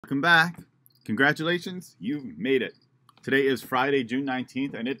Welcome back. Congratulations, you've made it. Today is Friday, June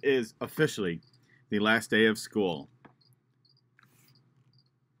 19th, and it is officially the last day of school.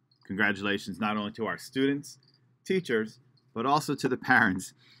 Congratulations not only to our students, teachers, but also to the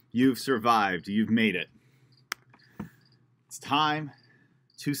parents. You've survived. You've made it. It's time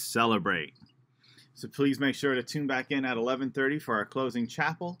to celebrate. So please make sure to tune back in at 11:30 for our closing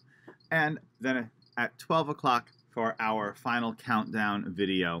chapel, and then at 12 o'clock for our final countdown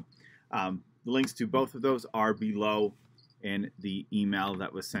video. The links to both of those are below in the email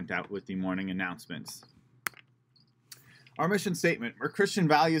that was sent out with the morning announcements. Our mission statement: where Christian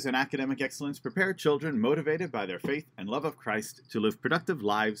values and academic excellence prepare children motivated by their faith and love of Christ to live productive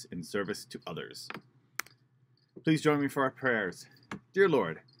lives in service to others. Please join me for our prayers. Dear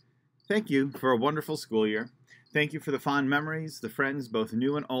Lord, thank you for a wonderful school year. Thank you for the fond memories, the friends, both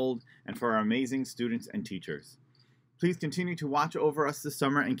new and old, and for our amazing students and teachers. Please continue to watch over us this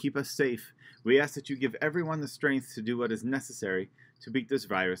summer and keep us safe. We ask that you give everyone the strength to do what is necessary to beat this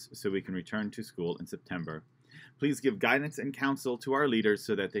virus so we can return to school in September. Please give guidance and counsel to our leaders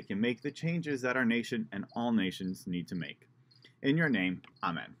so that they can make the changes that our nation and all nations need to make. In your name,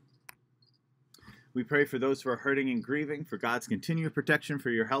 amen. We pray for those who are hurting and grieving, for God's continued protection for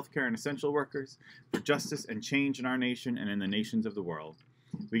your healthcare and essential workers, for justice and change in our nation and in the nations of the world.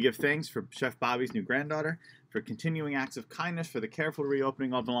 We give thanks for Chef Bobby's new granddaughter, for continuing acts of kindness for the careful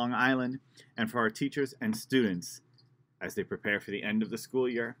reopening of Long Island, and for our teachers and students as they prepare for the end of the school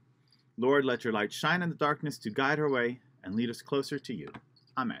year. Lord, let your light shine in the darkness to guide our way and lead us closer to you.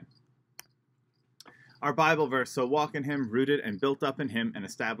 Amen. Our Bible verse: so walk in him, rooted and built up in him and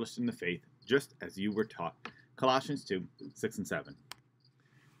established in the faith, just as you were taught. Colossians 2, 6 and 7.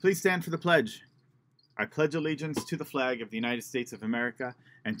 Please stand for the pledge. I pledge allegiance to the flag of the United States of America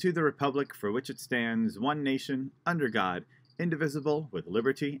and to the republic for which it stands, one nation, under God, indivisible, with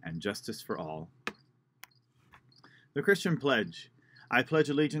liberty and justice for all. The Christian pledge. I pledge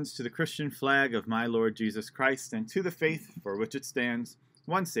allegiance to the Christian flag of my Lord Jesus Christ and to the faith for which it stands,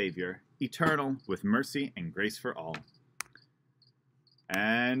 one Savior, eternal, with mercy and grace for all.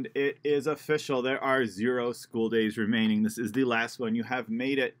 And it is official. There are 0 school days remaining. This is the last one. You have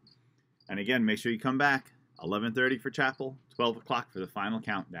made it. And again, make sure you come back. 11:30 for chapel, 12 o'clock for the final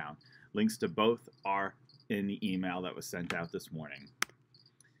countdown. Links to both are in the email that was sent out this morning.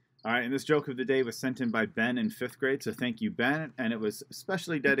 All right, and this joke of the day was sent in by Ben in 5th grade, so thank you, Ben. And it was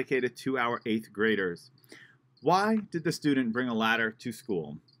especially dedicated to our 8th graders. Why did the student bring a ladder to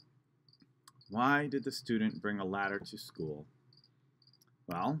school? Why did the student bring a ladder to school?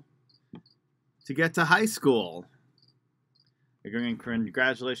 Well, to get to high school. Again,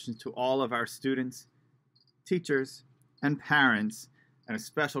 congratulations to all of our students, teachers, and parents, and a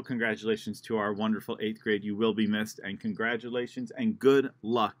special congratulations to our wonderful 8th grade. You will be missed, and congratulations and good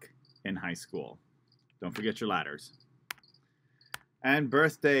luck in high school. Don't forget your ladders. And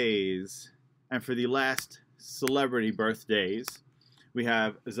birthdays. And for the last celebrity birthdays, we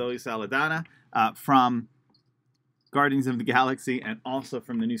have Zoe Saldana from Guardians of the Galaxy and also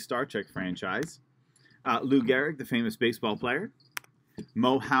from the new Star Trek franchise. Lou Gehrig, the famous baseball player.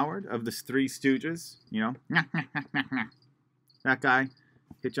 Mo Howard of the Three Stooges, you know, that guy,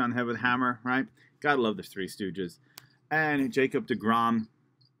 hit you on the head with a hammer, right? Gotta love the Three Stooges. And Jacob deGrom,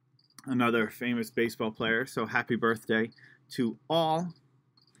 another famous baseball player. So happy birthday to all.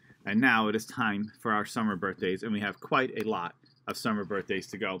 And now it is time for our summer birthdays, and we have quite a lot of summer birthdays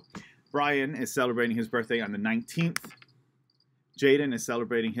to go. Brian is celebrating his birthday on the 19th. Jaden is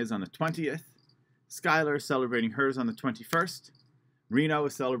celebrating his on the 20th. Skylar is celebrating hers on the 21st. Reno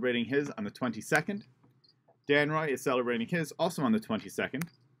is celebrating his on the 22nd. Danroy is celebrating his also on the 22nd.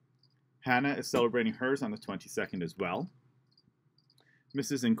 Hannah is celebrating hers on the 22nd as well.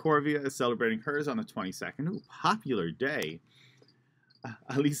 Mrs. Incorvia is celebrating hers on the 22nd. Ooh, popular day.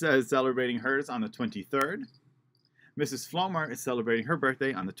 Alisa is celebrating hers on the 23rd. Mrs. Flomer is celebrating her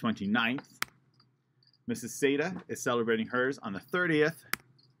birthday on the 29th. Mrs. Seda is celebrating hers on the 30th.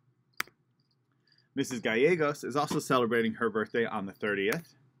 Mrs. Gallegos is also celebrating her birthday on the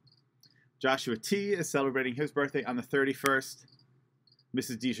 30th. Joshua T. is celebrating his birthday on the 31st.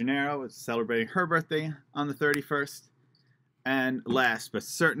 Mrs. DeJaneiro is celebrating her birthday on the 31st. And last, but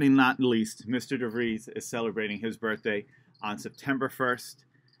certainly not least, Mr. DeVries is celebrating his birthday on September 1st.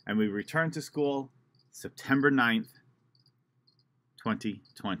 And we return to school September 9th,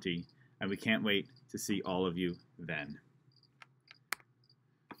 2020. And we can't wait to see all of you then.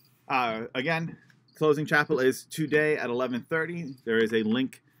 Again, closing chapel is today at 11:30. There is a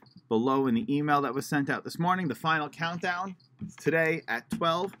link below in the email that was sent out this morning. The final countdown is today at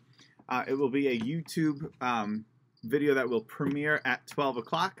 12. It will be a YouTube video that will premiere at 12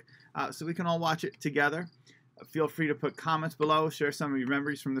 o'clock so we can all watch it together. Feel free to put comments below, share some of your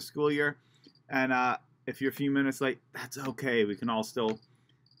memories from the school year, and if you're a few minutes late, that's okay. We can all still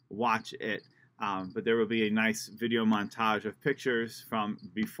watch it. But there will be a nice video montage of pictures from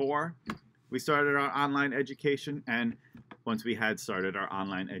before we started our online education and once we had started our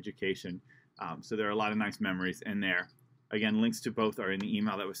online education. So there are a lot of nice memories in there. Again, links to both are in the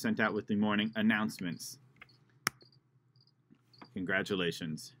email that was sent out with the morning announcements.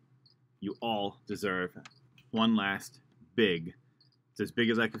 Congratulations. You all deserve one last big, it's as big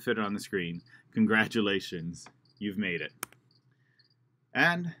as I could fit it on the screen. Congratulations. You've made it.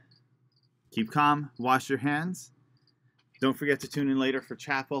 And keep calm, wash your hands. Don't forget to tune in later for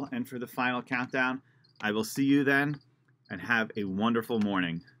chapel and for the final countdown. I will see you then, and have a wonderful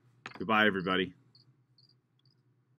morning. Goodbye, everybody.